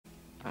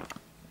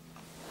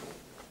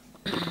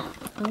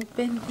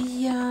Open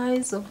the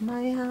eyes of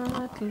my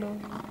heart,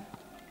 Lord.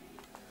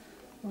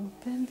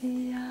 Open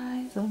the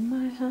eyes of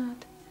my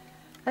heart.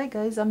 Hi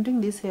guys, I'm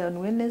doing this here on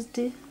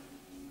Wednesday.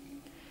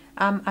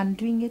 I'm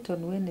undoing it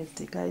on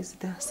Wednesday, guys.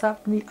 They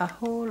served me a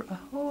whole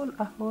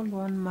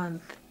 1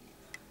 month.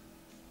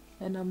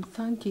 And I'm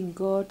thanking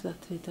God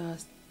that it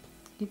has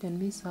given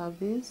me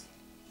service.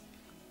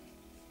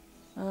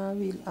 I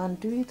will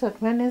undo it on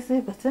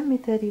Wednesday, but let me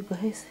tell you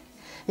guys.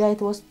 Yeah,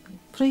 it was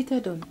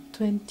printed on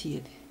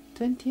 20th.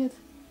 20th?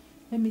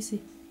 Let me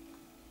see.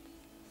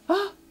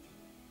 Ah!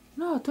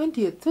 No,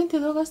 20th.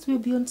 20th August will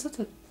be on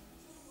Saturday.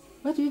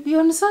 What will be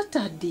on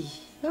Saturday?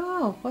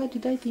 Oh, why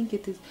did I think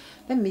it is?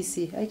 Let me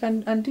see. I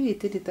can undo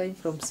it anytime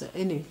from...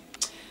 Anyway.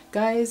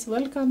 Guys,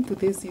 welcome to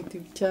this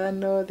YouTube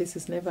channel. This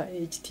is Never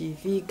Age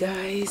TV,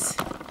 guys.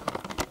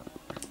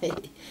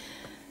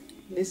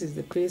 This is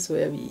the place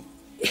where we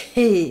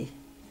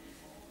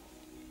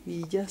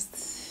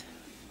just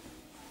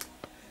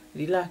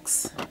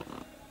relax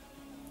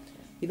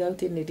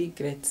without any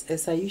regrets,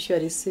 as I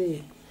usually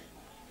say.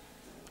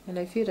 When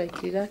I feel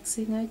like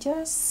relaxing, I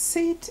just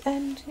sit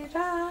and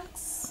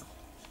relax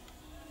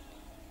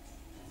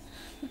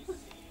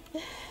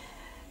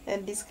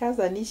and discuss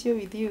an issue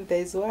with you. If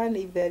there is one,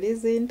 if there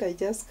isn't, I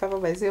just cover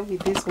myself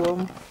with this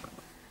warm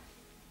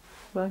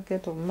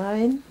blanket of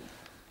mine.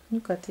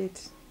 Look at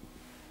it.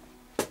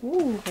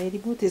 Ooh, my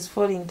remote is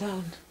falling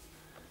down.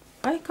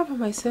 I cover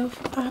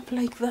myself up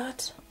like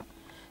that.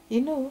 You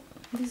know,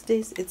 these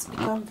days it's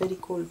become very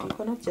cold. You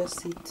cannot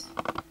just sit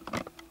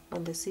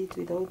on the seat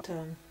without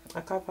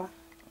a cover.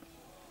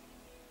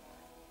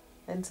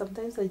 And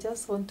sometimes I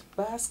just want to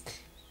bask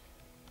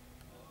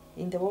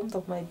in the warmth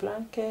of my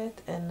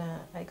blanket, and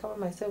I cover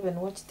myself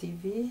and watch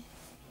TV,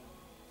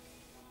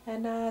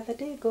 and the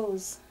day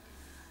goes.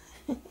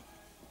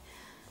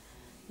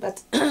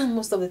 But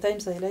most of the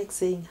times I like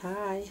saying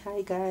hi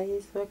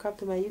guys, welcome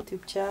to my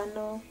YouTube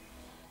channel.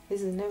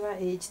 This is Never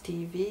Age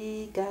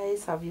TV.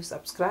 Guys, have you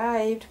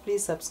subscribed?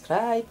 Please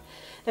subscribe.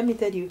 Let me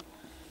tell you,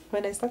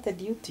 when I started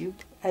YouTube,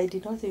 I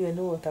did not even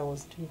know what I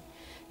was doing.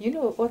 You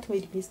know what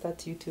made me start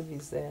YouTube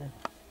is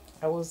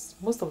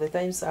most of the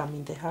times I'm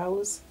in the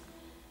house,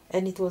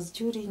 and it was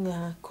during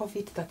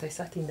COVID that I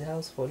sat in the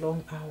house for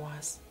long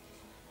hours.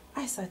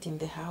 I sat in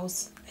the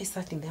house,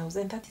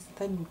 and that is the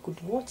time we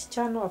could watch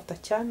channel after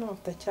channel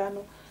after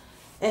channel.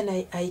 And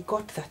I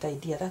got that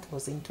idea. That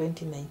was in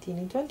 2019.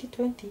 In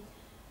 2020,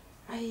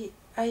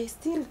 I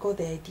still got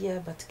the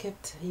idea, but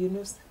kept, you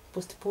know,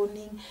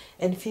 postponing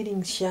and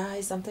feeling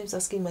shy, sometimes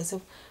asking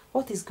myself,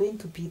 what is going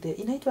to be the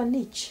inaitwa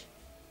niche?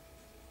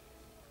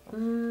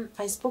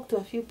 I spoke to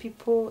a few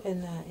people,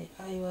 and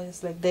I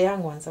was like the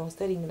young ones. I was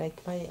telling my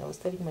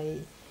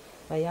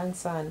young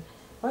son,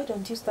 why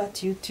don't you start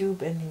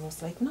YouTube? And he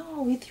was like,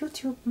 no, with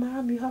YouTube,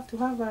 mom, you have to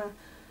have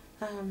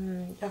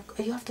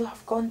you have to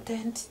have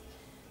content.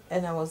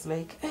 And I was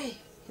like, hey,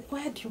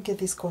 where do you get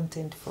this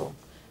content from?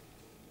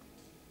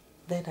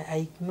 Then I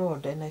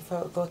ignored, and I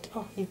thought,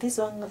 oh, if these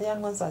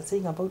young ones are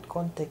saying about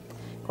content,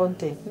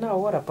 now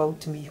what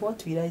about me?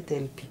 What will I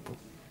tell people?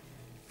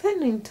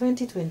 Then in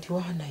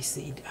 2021, I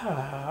said,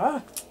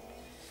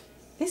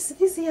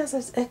 these years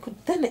I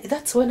could. Then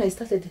that's when I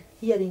started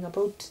hearing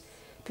about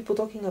people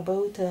talking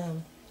about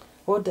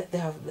what they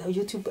have,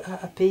 YouTube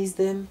pays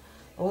them,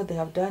 what they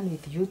have done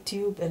with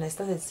YouTube, and I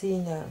started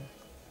seeing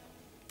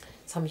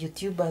some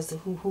YouTubers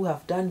who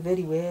have done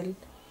very well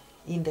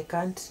in the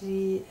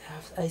country.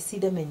 I see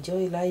them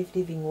enjoy life,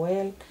 living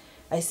well.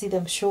 I see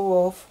them show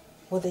off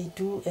what they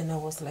do, and I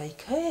was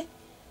like, hey,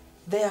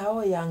 they are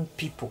all young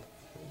people.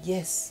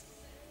 Yes.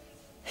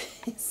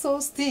 So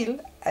still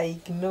I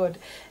ignored,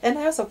 and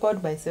I also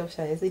called myself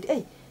shy. I said,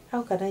 hey,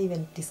 how can I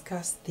even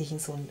discuss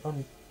things on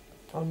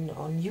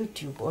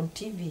YouTube, on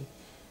TV?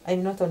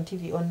 I'm not on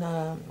TV,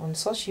 on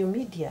social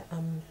media.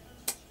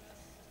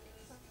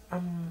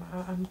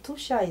 I'm too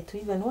shy to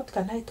even, what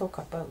can I talk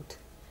about?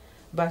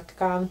 But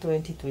come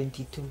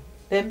 2022,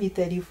 let me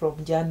tell you,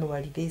 from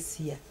January this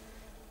year,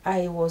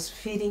 I was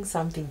feeling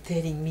something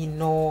telling me,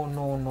 no,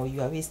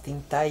 you are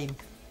wasting time.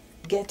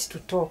 Get to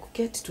talk,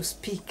 get to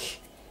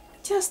speak.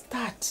 Just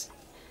start.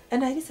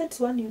 And I listened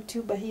to one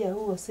YouTuber here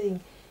who was saying,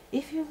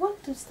 if you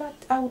want to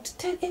start out,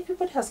 tell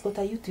everybody has got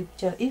a YouTube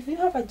channel. If you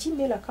have a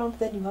Gmail account,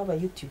 then you have a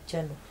YouTube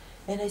channel.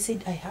 And I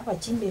said, I have a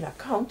Gmail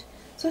account,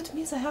 so it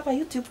means I have a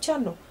YouTube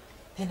channel.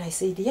 And I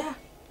said, yeah,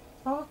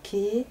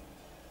 okay.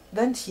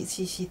 Then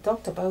she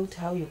talked about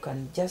how you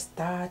can just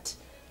start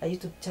a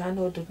YouTube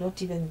channel, do not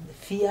even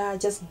fear,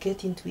 just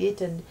get into it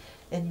and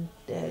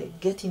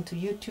get into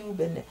YouTube.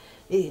 And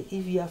if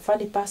you are a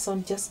funny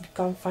person, just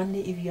become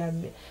funny. If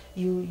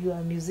you are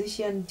a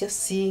musician,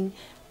 just sing.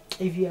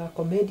 If you are a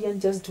comedian,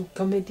 just do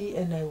comedy.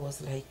 And I was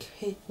like,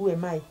 hey, who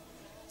am I?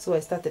 So I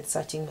started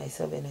searching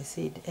myself, and I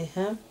said,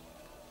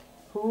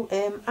 who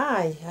am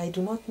I? I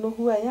do not know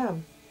who I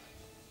am.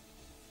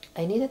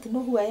 I needed to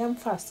know who I am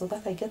first, so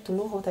that I get to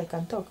know what I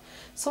can talk.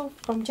 So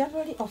from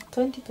January of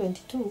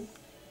 2022,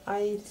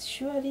 I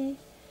surely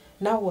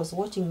now was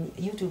watching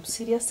YouTube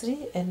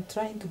seriously and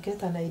trying to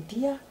get an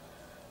idea.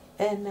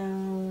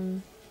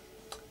 And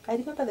I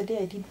remember the day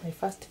I did my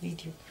first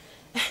video.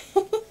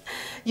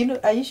 You know,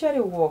 I usually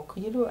walk.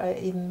 You know,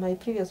 in my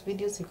previous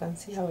videos, you can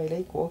see how I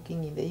like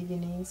walking in the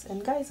evenings.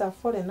 And guys, I've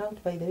fallen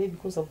out, by the way,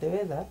 because of the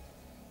weather.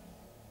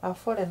 I've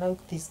fallen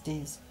out these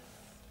days.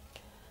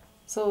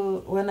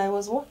 So when I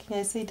was walking,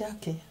 I said,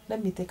 okay,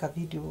 let me take a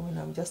video when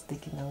I'm just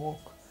taking a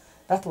walk.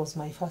 That was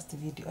my first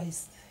video.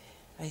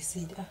 I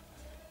said,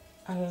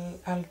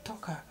 I'll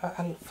talk.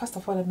 First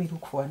of all, let me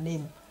look for a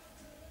name.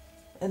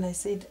 And I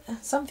said,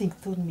 something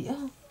told me,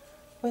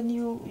 when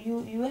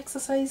you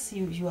exercise,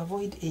 you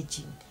avoid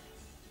aging.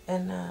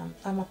 And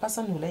I'm a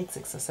person who likes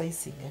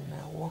exercising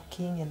and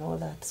walking and all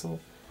that. So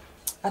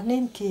a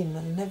name came,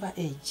 Never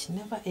Age,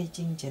 Never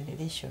Aging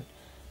Generation.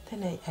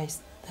 Then I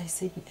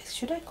said,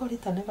 should I call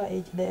it a Never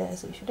Age?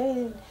 Should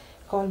I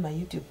call my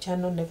YouTube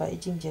channel Never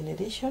Aging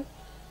Generation?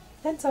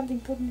 Then something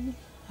told me,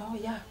 oh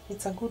yeah,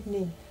 it's a good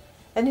name.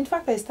 And in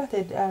fact, I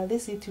started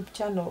this YouTube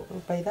channel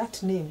by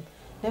that name,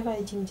 Never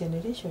Aging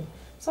Generation.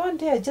 So one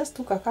day I just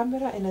took a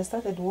camera and I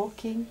started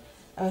walking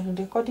and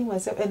recording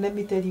myself. And let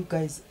me tell you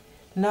guys,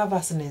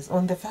 nervousness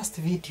on the first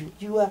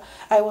video.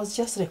 I was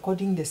just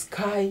recording the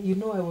sky. You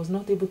know, I was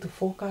not able to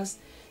focus.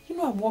 You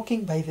know, I'm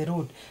walking by the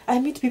road. I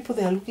meet people,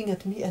 they are looking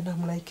at me and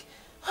I'm like,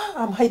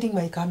 I'm hiding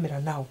my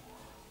camera now.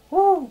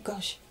 Oh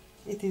gosh,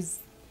 it is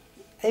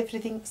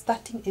everything,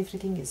 starting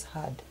everything is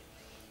hard.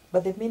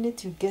 But the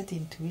minute you get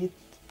into it,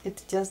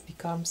 it just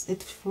becomes,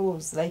 it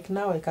flows. Like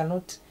now I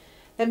cannot,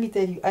 let me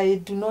tell you,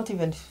 I do not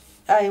even,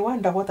 I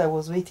wonder what I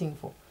was waiting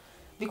for.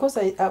 Because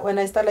when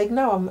I start, like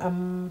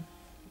now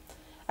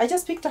I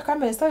just picked a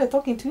camera and started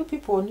talking to you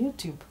people on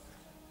YouTube.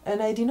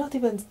 And I did not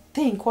even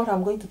think what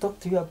I'm going to talk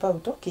to you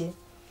about. Okay.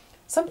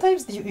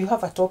 Sometimes you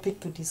have a topic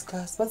to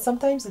discuss, but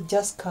sometimes it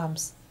just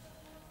comes.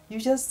 You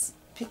just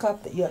pick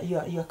up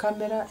your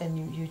camera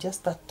and you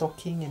just start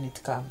talking and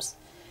it comes.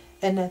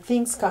 And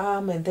things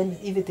come, and then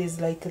if it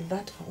is like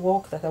that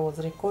walk that I was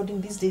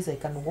recording, these days I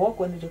can walk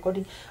when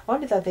recording.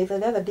 Only that the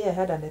other day I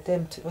had an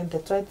attempt when they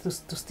tried to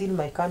steal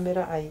my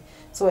camera.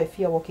 So I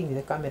fear walking with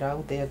the camera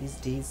out there these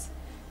days.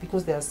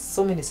 Because there are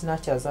so many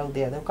snatchers out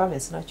there. They'll come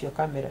and snatch your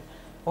camera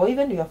or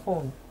even your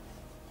phone.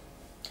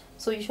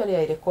 So usually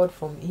I record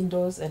from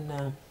indoors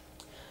and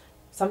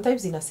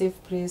sometimes in a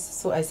safe place.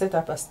 So I set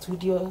up a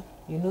studio.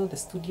 You know, the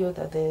studio,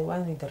 that the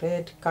one with the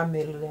red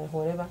camel,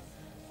 whatever.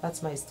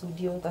 That's my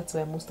studio. That's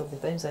where most of the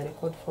times I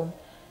record from.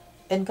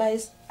 And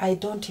guys, I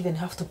don't even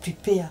have to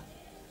prepare.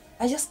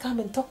 I just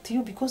come and talk to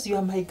you because you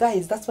are my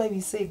guys. That's why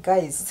we say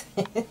guys.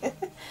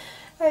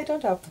 I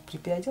don't have to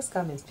prepare. I just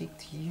come and speak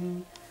to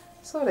you.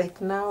 So right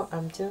now,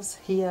 I'm just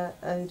here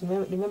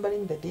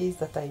remembering the days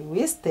that I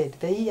wasted,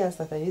 the years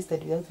that I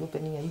wasted without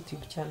opening a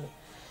YouTube channel.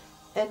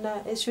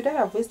 And should I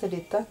have wasted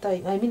it that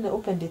time,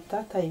 opened it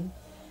that time,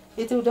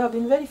 it would have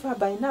been very far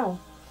by now.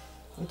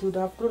 It would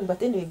have grown.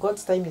 But anyway,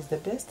 God's time is the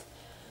best.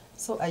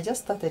 So I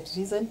just started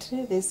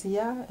recently, this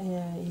year,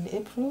 in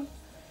April,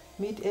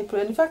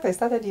 mid-April. In fact, I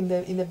started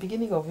in the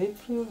beginning of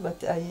April,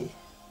 but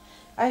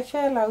I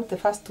fell out the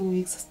first 2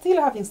 weeks.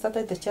 Still having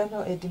started the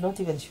channel, I did not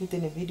even shoot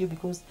any video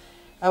because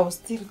I was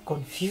still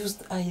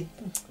confused. I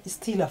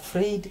still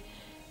afraid.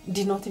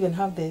 Did not even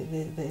have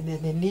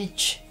the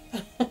niche.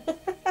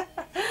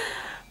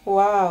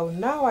 Wow,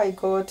 now I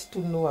got to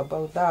know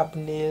about the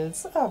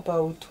thumbnails,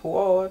 about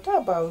what,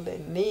 about the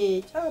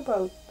niche,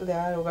 about the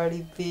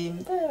algorithm,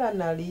 the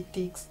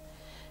analytics.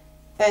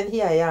 And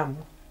here I am.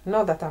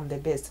 Not that I'm the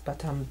best,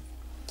 but I'm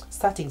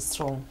starting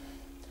strong.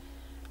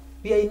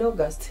 We are in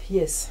August.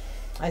 Yes,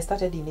 I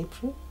started in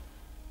April.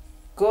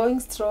 Going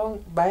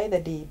strong by the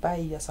day, by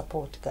your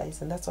support,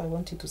 guys. And that's why I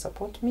want you to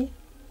support me.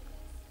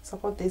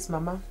 Support this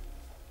mama.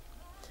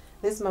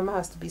 This mama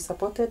has to be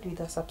supported with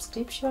a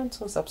subscription,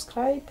 so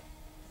subscribe.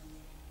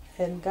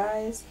 And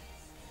guys,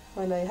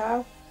 when I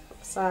have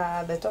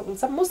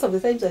most of the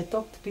times I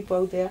talk to people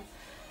out there,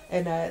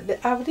 and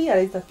I've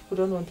realized that people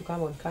don't want to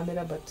come on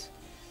camera, but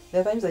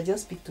there are times I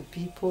just speak to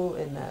people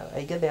and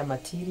I get their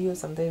material.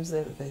 Sometimes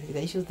the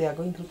issues they are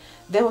going through.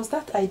 There was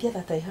that idea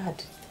that I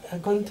had,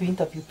 going to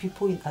interview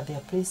people at their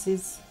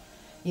places,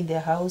 in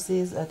their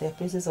houses, at their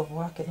places of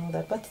work and all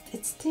that, but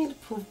it still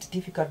proved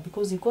difficult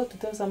because you got to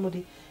tell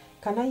somebody,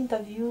 can I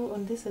interview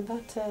on this and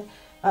that,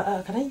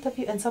 can I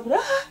interview, and somebody,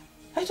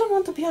 I don't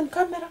want to be on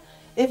camera.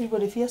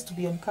 Everybody fears to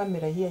be on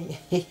camera here,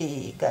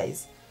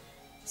 guys.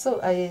 So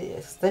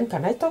then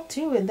can I talk to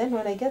you, and then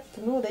when I get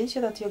to know the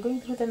issue that you're going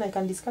through, then I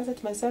can discuss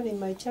it myself in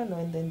my channel,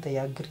 and then they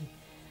agree.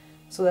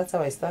 So that's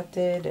how I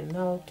started, and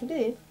now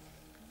today,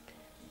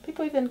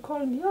 people even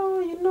call me, oh,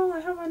 you know,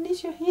 I have an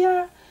issue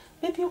here,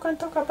 maybe you can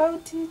talk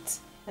about it.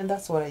 And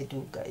that's what I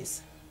do,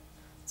 guys.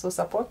 So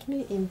support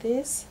me in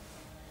this,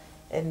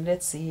 and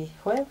let's see,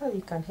 whoever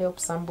you can help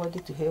somebody,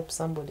 to help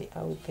somebody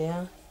out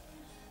there.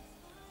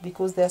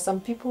 Because there are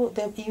some people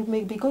that you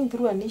may be going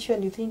through an issue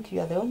and you think you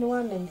are the only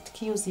one and it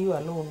kills you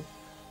alone.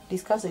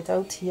 Discuss it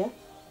out here,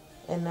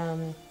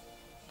 and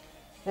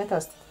let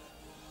us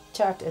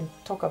chat and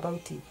talk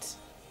about it.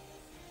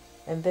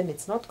 And then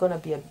it's not going to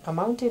be a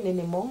mountain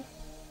anymore.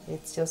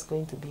 It's just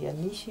going to be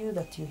an issue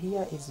that you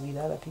hear is with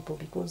other people.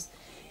 Because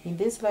in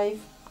this life,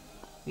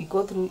 We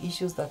go through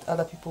issues that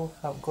other people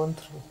have gone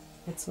through.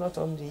 It's not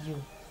only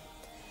you.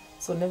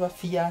 So never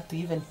fear to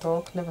even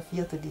talk, never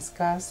fear to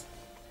discuss.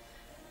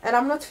 And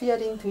I'm not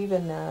fearing to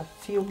even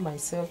film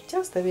myself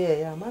just the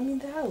way I am. I'm in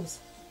the house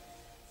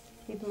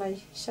with my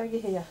shaggy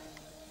hair.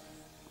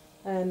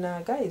 And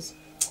guys,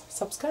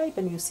 subscribe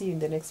and we'll see you in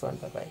the next one.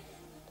 Bye-bye.